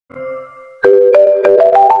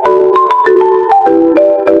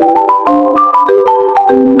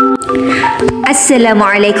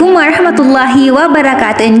Assalamualaikum warahmatullahi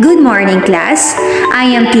wabarakatuh and good morning class. I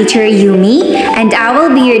am teacher Yumi and I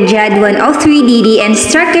will be your GED103-Dd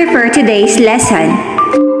instructor for today's lesson.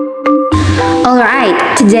 Alright,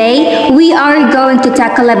 today we are going to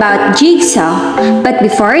tackle about jigsaw. But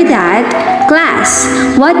before that, class,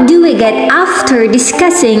 what do we get after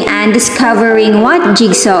discussing and discovering what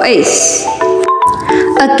jigsaw is?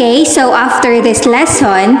 Okay, so after this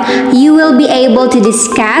lesson, you will be able to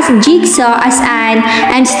discuss jigsaw as an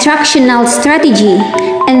instructional strategy.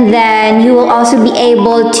 And then you will also be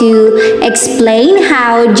able to explain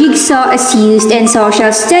how jigsaw is used in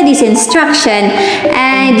social studies instruction.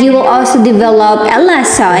 And you will also develop a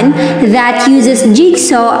lesson that uses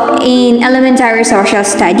jigsaw in elementary social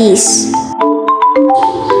studies.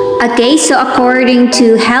 Okay, so according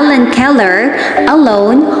to Helen Keller,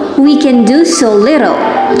 alone, we can do so little.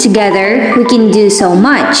 Together, we can do so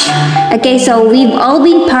much. Okay, so we've all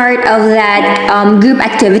been part of that group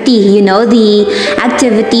activity. You know, the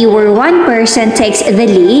activity where one person takes the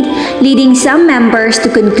lead, leading some members to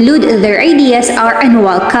conclude their ideas are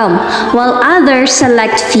unwelcome, while others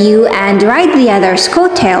select few and ride the others'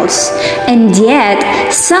 coattails. And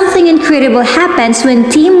yet, something incredible happens when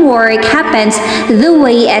teamwork happens the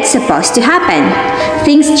way it's supposed to happen.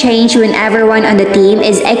 Things change when everyone on the team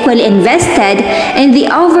is equally invested in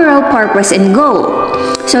the overall purpose and goal.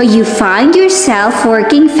 So you find yourself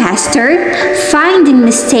working faster, finding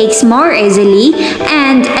mistakes more easily,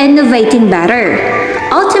 and innovating better.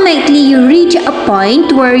 Ultimately, you reach a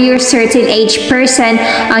point where your certain age person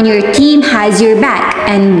on your team has your back,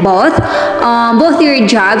 and both your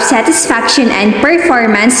job satisfaction and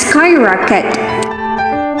performance skyrocket.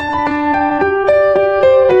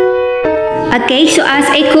 Okay, so as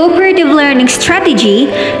a cooperative learning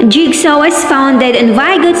strategy, jigsaw was founded on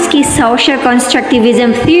Vygotsky's social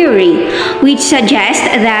constructivism theory, which suggests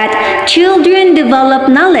that children develop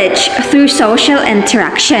knowledge through social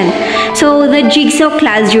interaction. So the jigsaw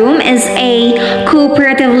classroom is a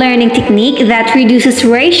cooperative learning technique that reduces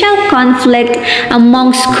racial conflict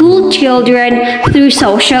among school children through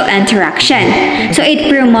social interaction. So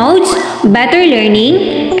it promotes better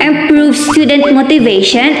learning, improves student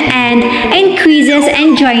motivation, and increases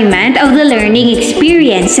enjoyment of the learning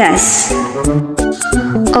experiences.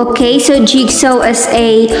 Okay, so jigsaw is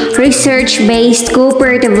a research-based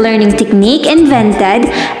cooperative learning technique invented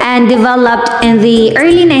and developed in the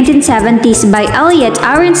early 1970s by Elliot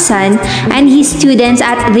Aronson and his students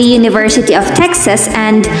at the University of Texas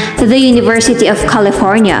and the University of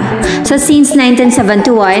California. So since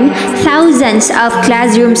 1971, thousands of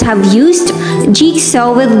classrooms have used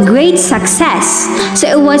jigsaw with great success. So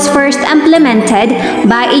it was first implemented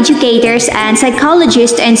by educators and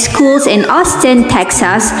psychologists in schools in Austin,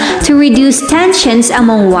 Texas, to reduce tensions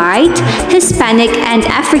among white, Hispanic, and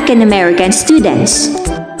African American students.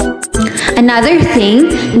 Another thing,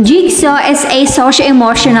 jigsaw is a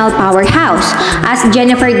socio-emotional powerhouse, as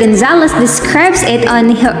Jennifer Gonzalez describes it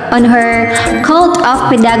on her Cult of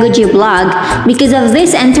Pedagogy blog, because of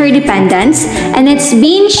this interdependence, and it's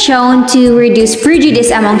been shown to reduce prejudice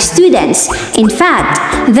among students. In fact,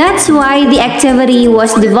 that's why the activity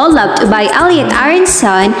was developed by Elliot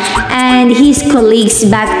Aronson and his colleagues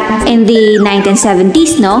back in the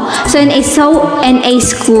 1970s, no? So in a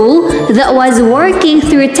school that was working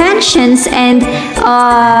through tensions and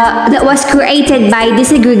that was created by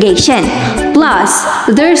desegregation. Plus,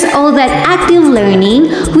 there's all that active learning,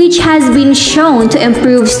 which has been shown to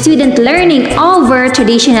improve student learning over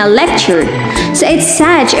traditional lecture. So it's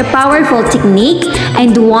such a powerful technique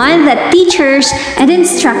and one that teachers and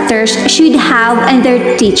instructors should have in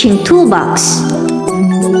their teaching toolbox.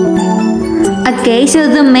 Okay, so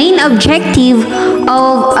the main objective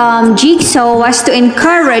of jigsaw was to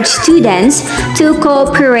encourage students to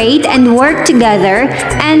cooperate and work together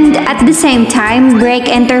and at the same time break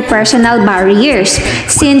interpersonal barriers,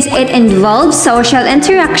 since it involves social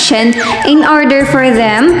interaction in order for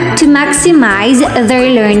them to maximize their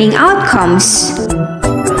learning outcomes.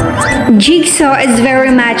 Jigsaw is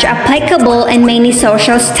very much applicable in many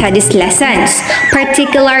social studies lessons,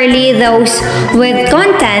 particularly those with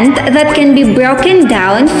content that can be broken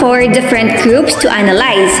down for different groups to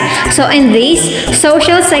analyze. So in this,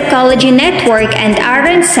 Social Psychology Network and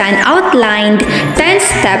Aronson outlined 10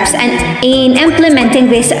 steps in implementing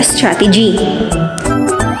this strategy.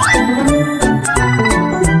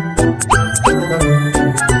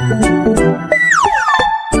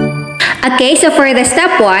 Okay, so for the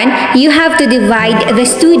step 1, you have to divide the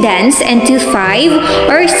students into 5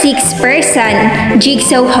 or 6 person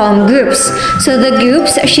jigsaw home groups. So the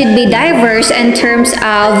groups should be diverse in terms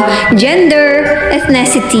of gender,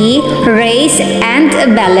 ethnicity, race, and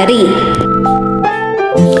ability.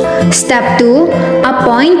 Step 2,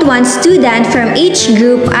 appoint one student from each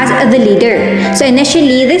group as the leader. So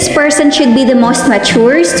initially, this person should be the most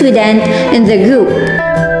mature student in the group.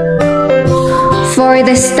 For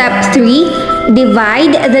the step 3,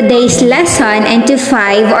 divide the day's lesson into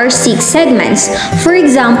 5 or 6 segments. For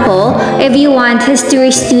example, if you want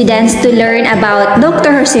history students to learn about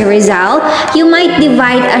Dr. Jose Rizal, you might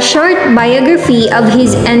divide a short biography of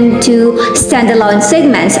his into standalone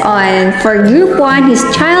segments on, for group 1, his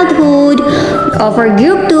childhood, or for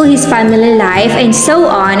group 2, his family life, and so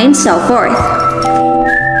on and so forth.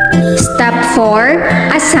 Step 4,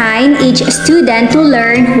 assign each student to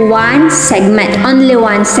learn one segment. Only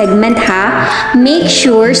one segment ha. Make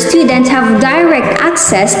sure students have direct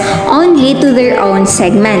access only to their own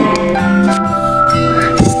segment.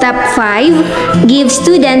 Step 5, give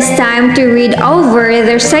students time to read over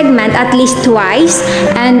their segment at least twice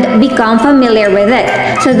and become familiar with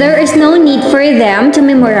it. So there is no need for them to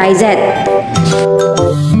memorize it.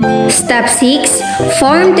 Step 6,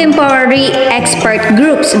 form temporary expert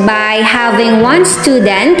groups by having one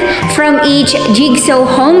student from each jigsaw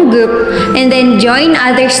home group and then join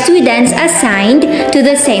other students assigned to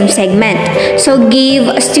the same segment. So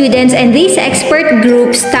give students in these expert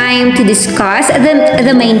groups time to discuss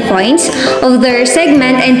the main points of their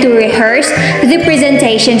segment and to rehearse the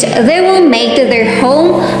presentations they will make to their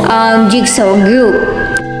home jigsaw group.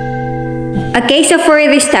 Okay, so for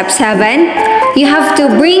the step 7, you have to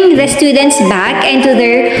bring the students back into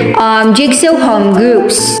their jigsaw home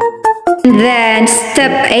groups. Then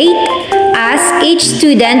step 8, ask each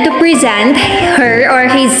student to present her or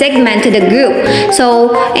his segment to the group.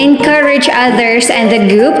 So encourage others in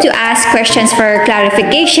the group to ask questions for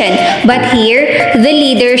clarification. But here, the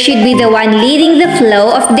leader should be the one leading the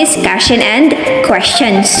flow of discussion and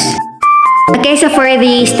questions. Okay, so for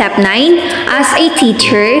the step 9, as a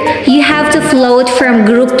teacher, you have to float from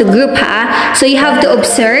group to group, ha? So you have to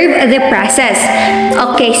observe the process.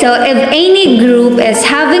 Okay, so if any group is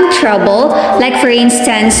having trouble, like for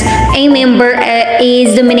instance, a member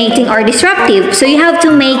is dominating or disruptive, so you have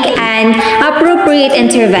to make an appropriate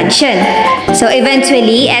intervention. So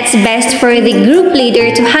eventually, it's best for the group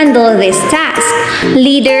leader to handle this task.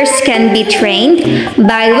 Leaders can be trained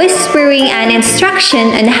by whispering an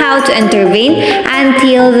instruction on how to intervene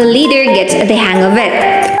until the leader gets the hang of it.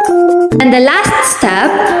 And the last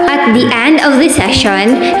step, at the end of the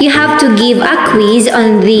session, you have to give a quiz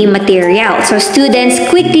on the material. So students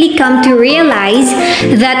quickly come to realize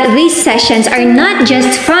that these sessions are not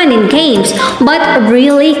just fun and games, but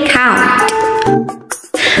really count.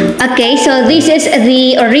 Okay, so this is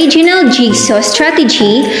the original jigsaw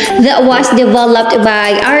strategy that was developed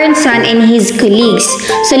by Aronson and his colleagues.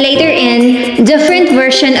 So later in, different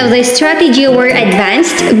versions of the strategy were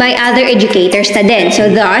advanced by other educators then.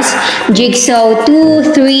 So thus, jigsaw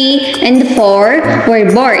 2, 3, and 4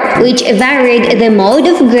 were born, which varied the mode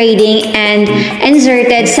of grading and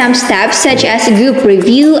inserted some steps such as group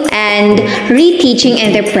review and reteaching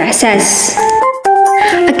in the process.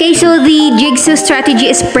 Okay, so the jigsaw strategy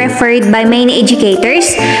is preferred by many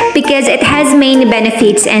educators because it has many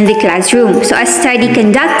benefits in the classroom. So a study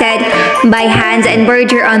conducted by Hans and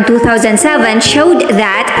Berger on 2007 showed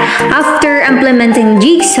that after implementing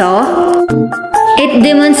jigsaw, it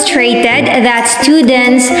demonstrated that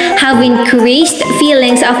students have increased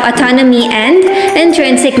feelings of autonomy and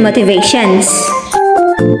intrinsic motivations.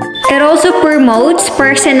 It also promotes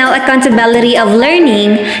personal accountability of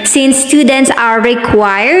learning since students are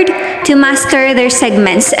required to master their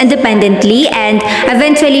segments independently and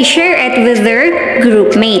eventually share it with their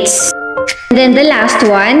group mates. And then the last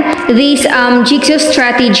one, this jigsaw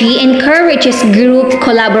strategy encourages group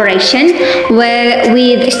collaboration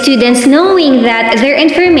with students knowing that their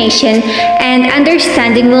information and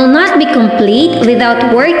understanding will not be complete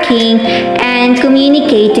without working and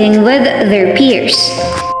communicating with their peers.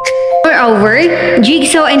 Moreover,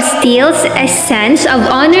 jigsaw instills a sense of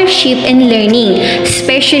ownership in learning,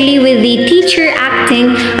 especially with the teacher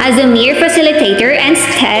acting as a mere facilitator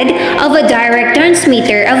instead of a direct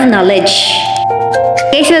transmitter of knowledge.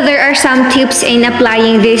 Okay, so there are some tips in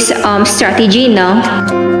applying this strategy, no?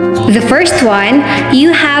 The first one,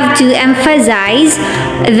 you have to emphasize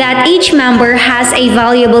that each member has a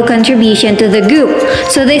valuable contribution to the group.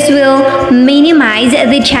 So this will minimize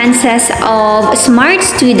the chances of smart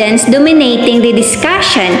students dominating the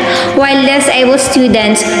discussion while less able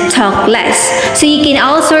students talk less. So you can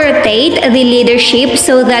also rotate the leadership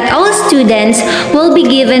so that all students will be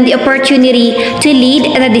given the opportunity to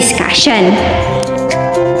lead the discussion.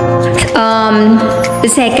 The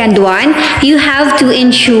second one, you have to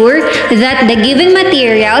ensure that the given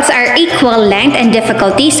materials are equal length and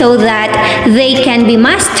difficulty so that they can be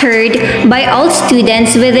mastered by all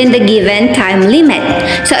students within the given time limit.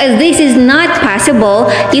 So if this is not possible,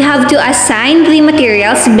 you have to assign the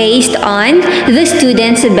materials based on the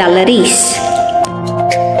students' abilities.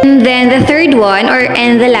 And then the third one,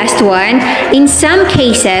 and the last one, in some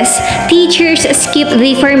cases, teachers skip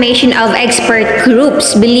the formation of expert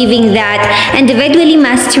groups, believing that individually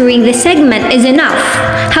mastering the segment is enough.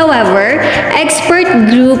 However, expert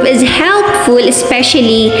group is helpful,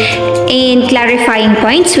 especially in clarifying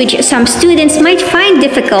points which some students might find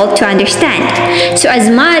difficult to understand. So as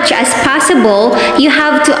much as possible, you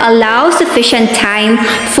have to allow sufficient time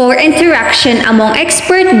for interaction among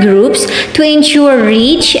expert groups to ensure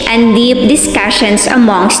rich and deep discussions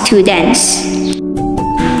among students.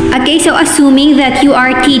 Okay, so assuming that you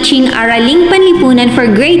are teaching Araling Panlipunan for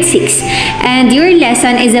grade 6 and your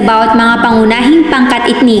lesson is about mga pangunahing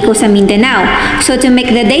pangkat etniko sa Mindanao. So to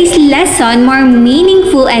make the day's lesson more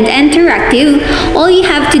meaningful and interactive, all you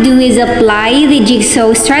have to do is apply the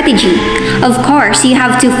JIGSAW strategy. Of course, you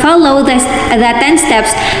have to follow the 10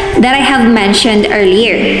 steps that I have mentioned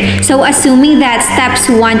earlier. So assuming that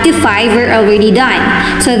steps 1 to 5 are already done.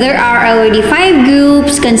 So there are already 5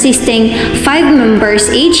 groups consisting 5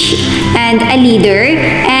 members each and a leader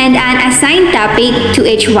and an assigned topic to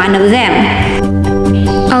each one of them.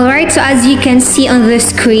 Alright, so as you can see on the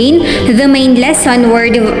screen, the main lesson were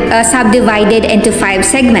subdivided into 5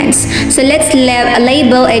 segments. So let's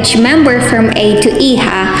label each member from A to E,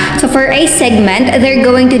 ha? So for A segment, they're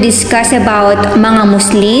going to discuss about mga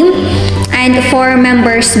Muslim. And for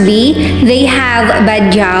members B, they have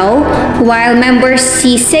Badjao, while member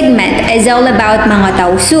C segment is all about mga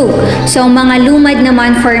Tausu. So mga Lumad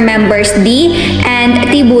naman for members D and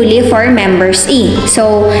Tibuli for members E.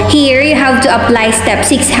 So here you have to apply step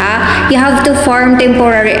 6, ha? You have to form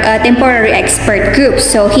temporary expert groups.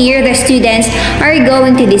 So here the students are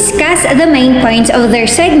going to discuss the main points of their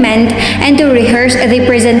segment and to rehearse the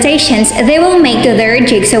presentations they will make to their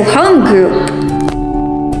JIGSAW home group.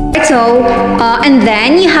 So, and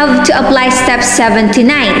then you have to apply steps 7 to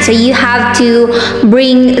 9. So you have to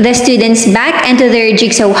bring the students back into their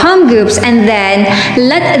JIGSAW home groups and then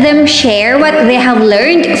let them share what they have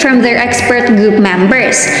learned from their expert group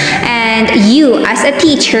members. And you, as a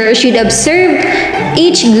teacher, should observe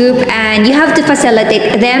each group and you have to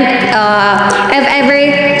facilitate them if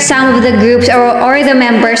ever some of the groups or the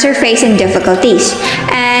members are facing difficulties.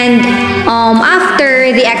 And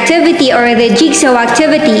after the activity or the JIGSAW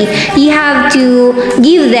activity, you have to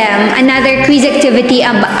give them another quiz activity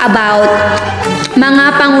about mga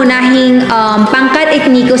pangunahing pangkat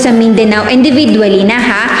etniko sa Mindanao individually na,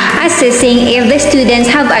 ha, assessing if the students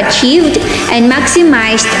have achieved and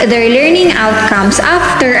maximized their learning outcomes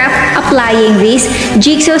after applying this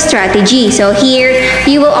JIGSAW strategy. So here,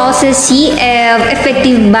 you will also see if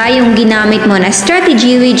effective ba yung ginamit mo na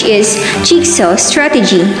strategy, which is JIGSAW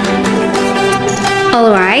strategy.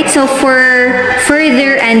 Alright, so for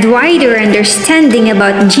further and wider understanding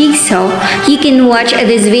about JIGSAW, you can watch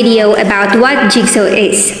this video about what JIGSAW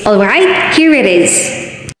is. Alright, here it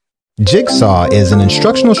is. JIGSAW is an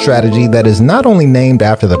instructional strategy that is not only named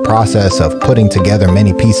after the process of putting together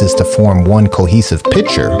many pieces to form one cohesive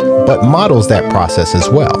picture, but models that process as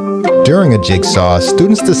well. During a JIGSAW,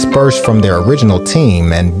 students disperse from their original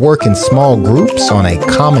team and work in small groups on a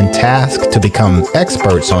common task to become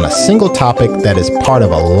experts on a single topic that is part of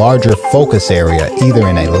a larger focus area, either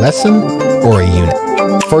in a lesson or a unit.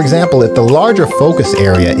 For example, if the larger focus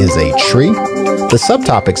area is a tree, the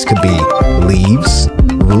subtopics could be leaves,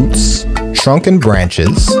 roots, trunk and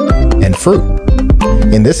branches, and fruit.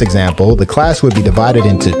 In this example, the class would be divided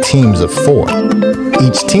into teams of 4.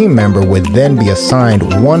 Each team member would then be assigned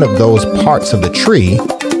one of those parts of the tree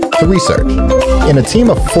to research. In a team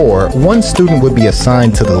of 4, one student would be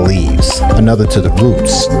assigned to the leaves, another to the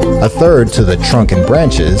roots, a third to the trunk and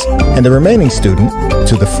branches, and the remaining student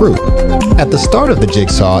to the fruit. At the start of the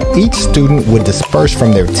JIGSAW, each student would disperse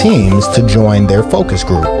from their teams to join their focus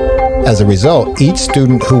group. As a result, each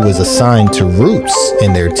student who was assigned to roots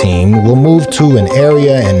in their team will move to an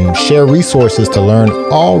area and share resources to learn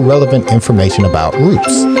all relevant information about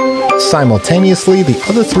roots. Simultaneously, the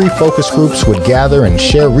other 3 focus groups would gather and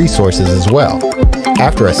share resources as well.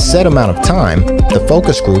 After a set amount of time, the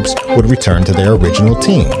focus groups would return to their original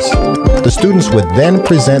teams. The students would then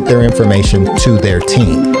present their information to their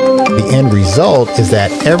team. The end result is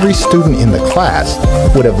that every student in the class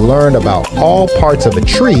would have learned about all parts of a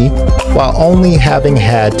tree while only having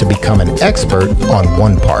had to become an expert on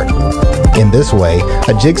one part. In this way,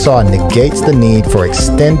 a jigsaw negates the need for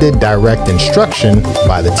extended direct instruction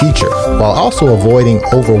by the teacher, while also avoiding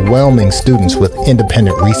overwhelming students with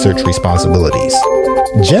independent research responsibilities.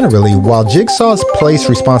 Generally, while jigsaws place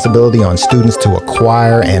responsibility on students to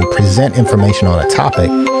acquire and present information on a topic,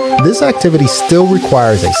 this activity still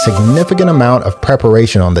requires a significant amount of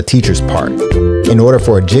preparation on the teacher's part. In order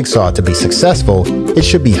for a jigsaw to be successful, it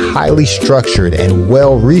should be highly structured and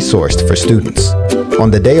well-resourced for students. On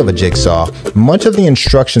the day of a jigsaw, much of the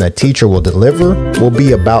instruction a teacher will deliver will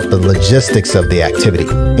be about the logistics of the activity,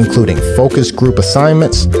 including focus group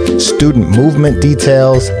assignments, student movement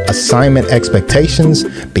details, assignment expectations,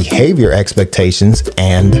 behavior expectations,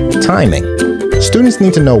 and timing. Students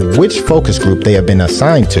need to know which focus group they have been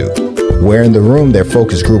assigned to, where in the room their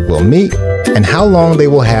focus group will meet, and how long they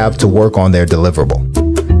will have to work on their deliverable.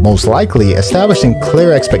 Most likely, establishing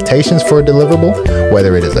clear expectations for a deliverable,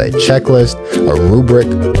 whether it is a checklist, a rubric,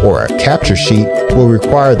 or a capture sheet, will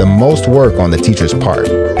require the most work on the teacher's part.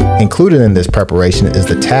 Included in this preparation is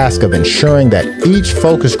the task of ensuring that each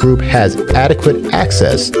focus group has adequate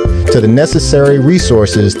access to the necessary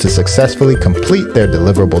resources to successfully complete their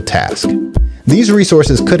deliverable task. These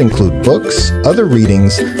resources could include books, other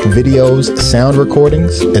readings, videos, sound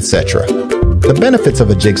recordings, etc. The benefits of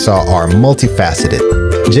a jigsaw are multifaceted.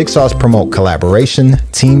 Jigsaws promote collaboration,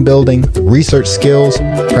 team building, research skills,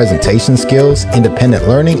 presentation skills, independent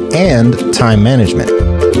learning, and time management.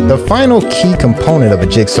 The final key component of a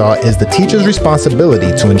jigsaw is the teacher's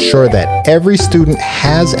responsibility to ensure that every student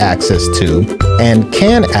has access to and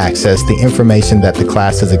can access the information that the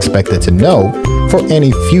class is expected to know for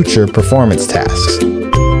any future performance tasks.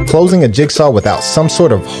 Closing a jigsaw without some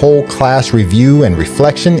sort of whole class review and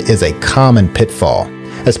reflection is a common pitfall,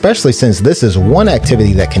 especially since this is one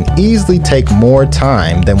activity that can easily take more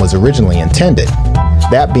time than was originally intended.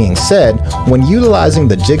 That being said, when utilizing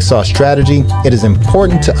the jigsaw strategy, it is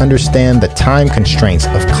important to understand the time constraints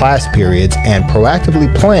of class periods and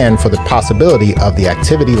proactively plan for the possibility of the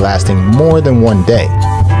activity lasting more than one day.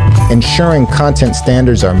 Ensuring content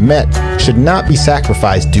standards are met should not be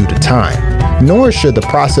sacrificed due to time, nor should the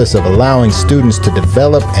process of allowing students to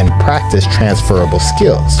develop and practice transferable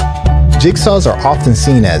skills. Jigsaws are often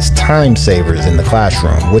seen as time savers in the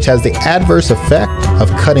classroom, which has the adverse effect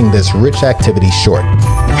of cutting this rich activity short.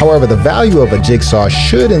 However, the value of a jigsaw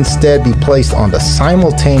should instead be placed on the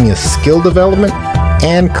simultaneous skill development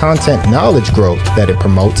and content knowledge growth that it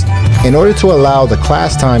promotes in order to allow the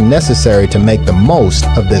class time necessary to make the most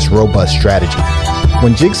of this robust strategy.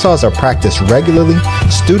 When jigsaws are practiced regularly,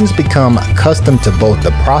 students become accustomed to both the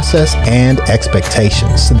process and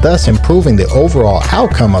expectations, thus improving the overall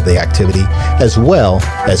outcome of the activity as well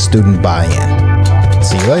as student buy-in.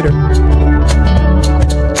 See you later.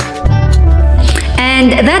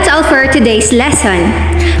 And that's all for today's lesson.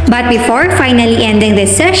 But before finally ending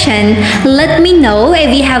this session, let me know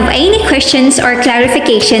if you have any questions or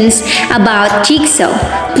clarifications about Jigsaw.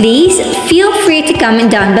 Please feel free to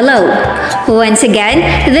comment down below. Once again,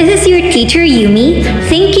 this is your teacher Yumi.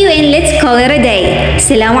 Thank you and let's call it a day.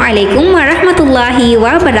 Assalamualaikum warahmatullahi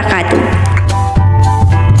wabarakatuh.